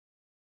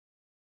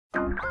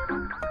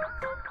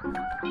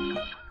I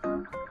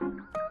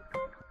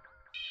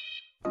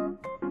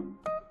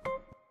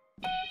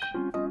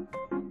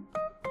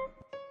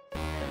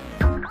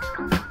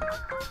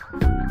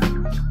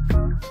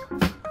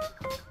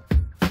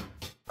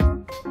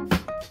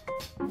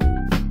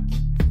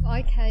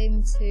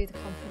came to the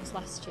conference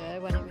last year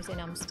when it was in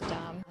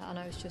Amsterdam, and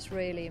I was just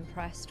really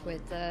impressed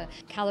with the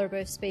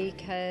calibre of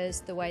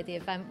speakers, the way the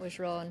event was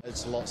run.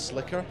 It's a lot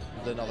slicker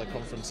than other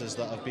conferences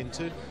that I've been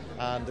to,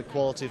 and the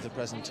quality of the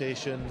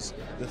presentations,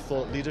 the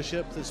thought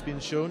leadership that's been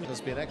shown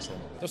has been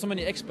excellent. There's so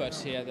many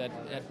experts here that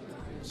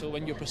so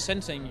when you're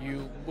presenting,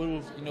 you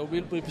will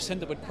be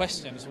presented with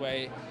questions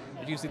where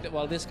you think that,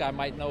 well, this guy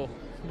might know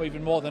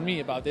even more than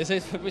me about this,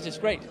 which is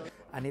great.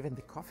 And even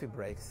the coffee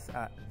breaks,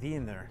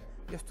 dinner,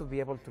 just to be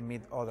able to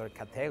meet other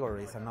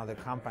categories and other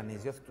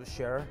companies, just to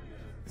share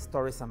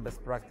stories and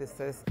best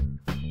practices.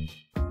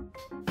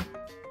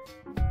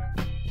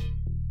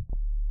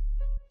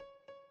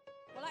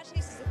 Well, actually,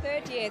 this is the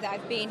third year that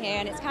I've been here,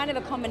 and it's kind of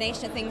a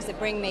combination of things that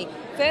bring me.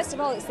 First of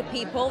all, it's the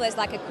people. There's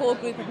like a core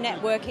group of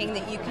networking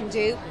that you can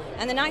do.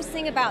 And the nice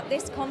thing about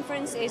this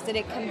conference is that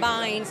it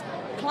combines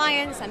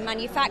clients and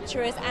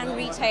manufacturers and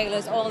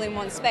retailers all in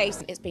one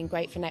space. It's been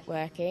great for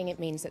networking. It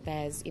means that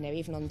there's,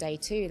 even on day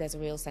two, there's a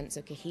real sense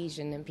of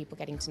cohesion and people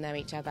getting to know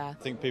each other. I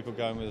think people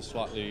going with a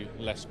slightly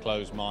less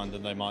closed mind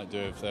than they might do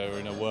if they were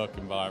in a work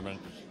environment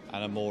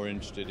and are more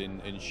interested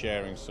in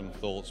sharing some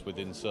thoughts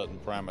within certain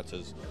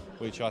parameters,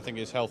 which I think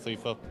is healthy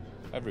for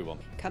everyone.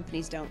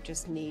 Companies don't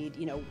just need,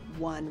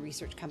 one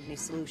research company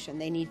solution.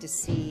 They need to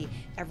see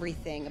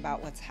everything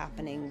about what's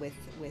happening with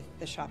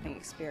the shopping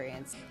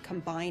experience.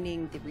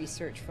 Combining the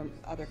research from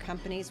other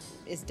companies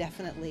is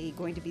definitely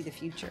going to be the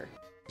future.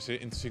 It's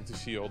interesting to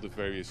see all the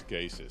various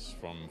cases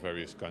from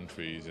various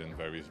countries and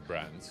various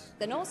brands.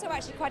 Then also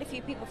actually quite a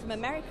few people from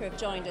America have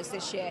joined us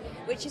this year,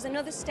 which is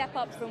another step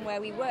up from where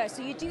we were.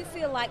 So you do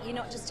feel like you're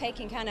not just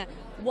taking kind of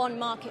one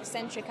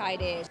market-centric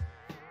idea.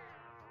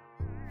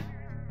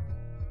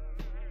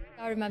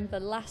 I remember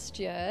last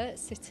year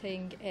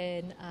sitting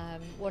in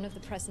one of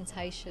the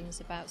presentations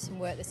about some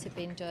work that had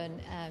been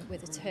done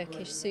with a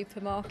Turkish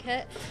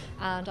supermarket,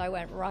 and I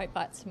went right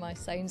back to my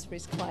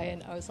Sainsbury's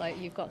client. I was like,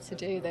 you've got to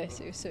do this.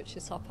 It was such a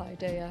top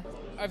idea.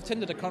 I've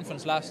attended a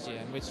conference last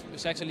year,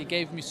 which actually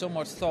gave me so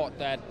much thought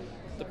that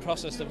the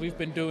process that we've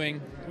been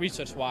doing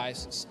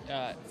research-wise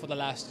for the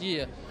last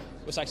year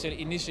was actually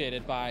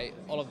initiated by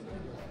a lot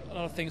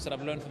of things that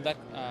I've learned from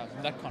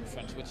that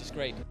conference, which is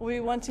great.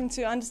 We're wanting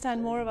to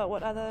understand more about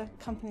what other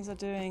companies are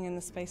doing in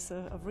the space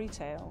of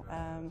retail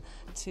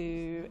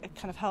to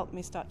kind of help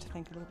me start to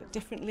think a little bit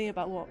differently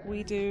about what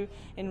we do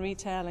in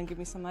retail and give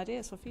me some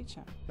ideas for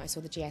future. I saw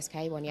the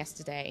GSK one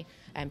yesterday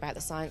about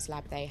the science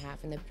lab they have,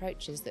 and the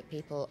approaches that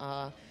people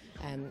are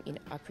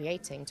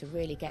creating to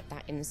really get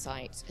that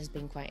insight has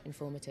been quite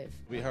informative.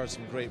 We heard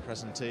some great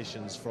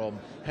presentations from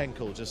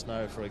Henkel just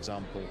now, for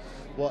example.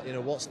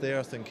 What's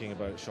their thinking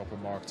about shopper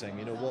marketing?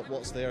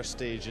 What's their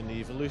stage in the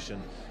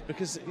evolution?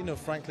 Because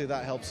frankly,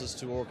 that helps us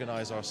to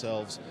organise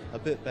ourselves a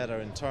bit better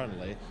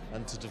internally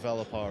and to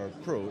develop our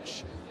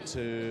approach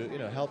to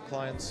help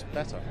clients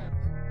better.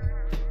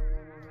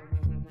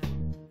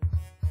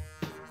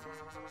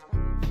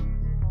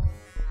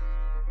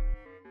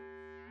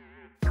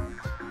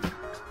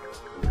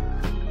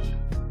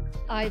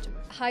 I'd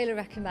highly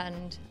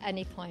recommend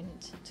any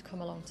client to come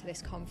along to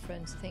this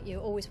conference. I think you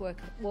always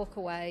walk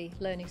away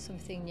learning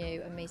something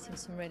new and meeting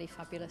some really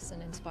fabulous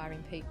and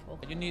inspiring people.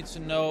 You need to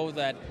know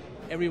that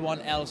everyone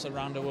else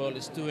around the world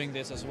is doing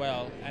this as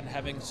well and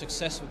having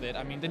success with it.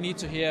 I mean, they need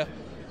to hear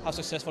how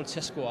successful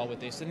Tesco are with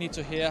this. They need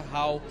to hear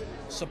how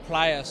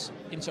suppliers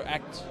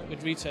interact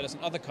with retailers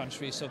in other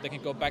countries so they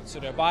can go back to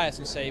their buyers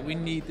and say, we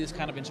need this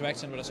kind of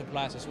interaction with our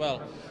suppliers as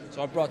well.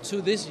 So I brought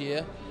two this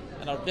year,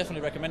 and I'll definitely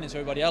recommend it to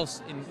everybody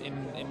else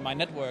in my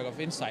network of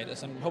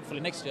insiders, and hopefully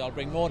next year I'll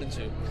bring more than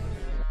two.